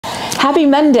Happy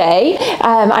Monday.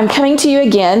 I'm coming to you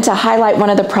again to highlight one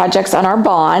of the projects on our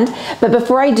bond. But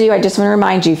before I do, I just want to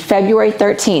remind you, February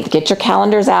 13th, get your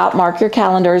calendars out, mark your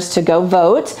calendars to go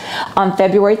vote on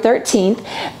February 13th.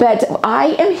 But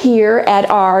I am here at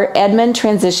our Edmond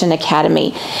Transition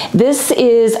Academy. This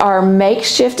is our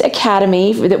makeshift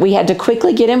academy that we had to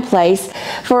quickly get in place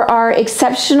for our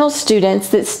exceptional students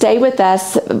that stay with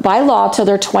us by law till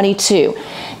they're 22.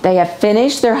 They have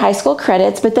finished their high school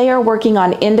credits, but they are working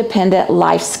on independent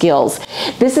life skills.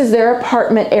 This is their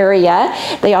apartment area.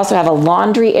 They also have a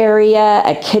laundry area,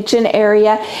 a kitchen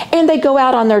area, and they go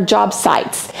out on their job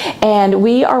sites. And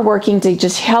we are working to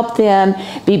just help them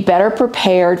be better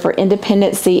prepared for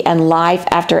independency and life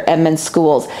after Edmond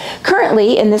schools.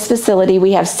 Currently, in this facility,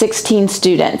 we have 16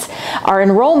 students. Our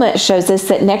enrollment shows us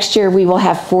that next year we will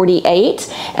have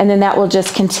 48, and then that will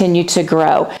just continue to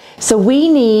grow. So we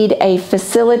need a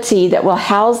facility that will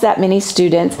house that many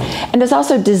students and is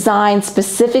also designed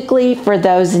specifically for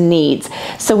those needs.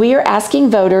 So we are asking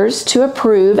voters to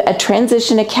approve a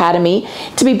transition academy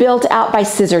to be built out by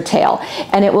Scissortail,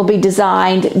 and it will be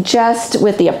designed just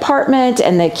with the apartment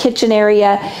and the kitchen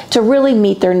area to really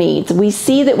meet their needs. We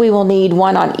see that we will need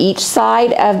one on each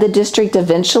side of the district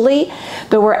eventually,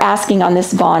 but we're asking on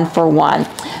this bond for one.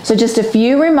 So just a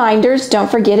few reminders.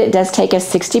 Don't forget, it does take a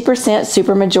 60%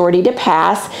 supermajority to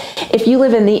pass. If you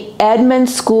live in the Edmond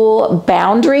school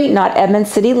boundary, not Edmond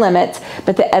city limits,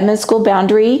 but the Edmond school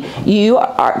boundary, you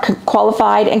are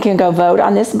qualified and can go vote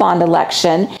on this bond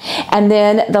election. And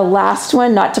then the last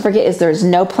one, not to forget, is there's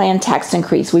no planned tax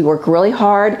increase. We work really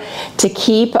hard to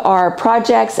keep our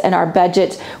projects and our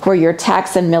budget where your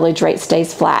tax and millage rate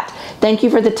stays flat. Thank you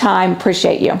for the time.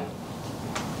 Appreciate you.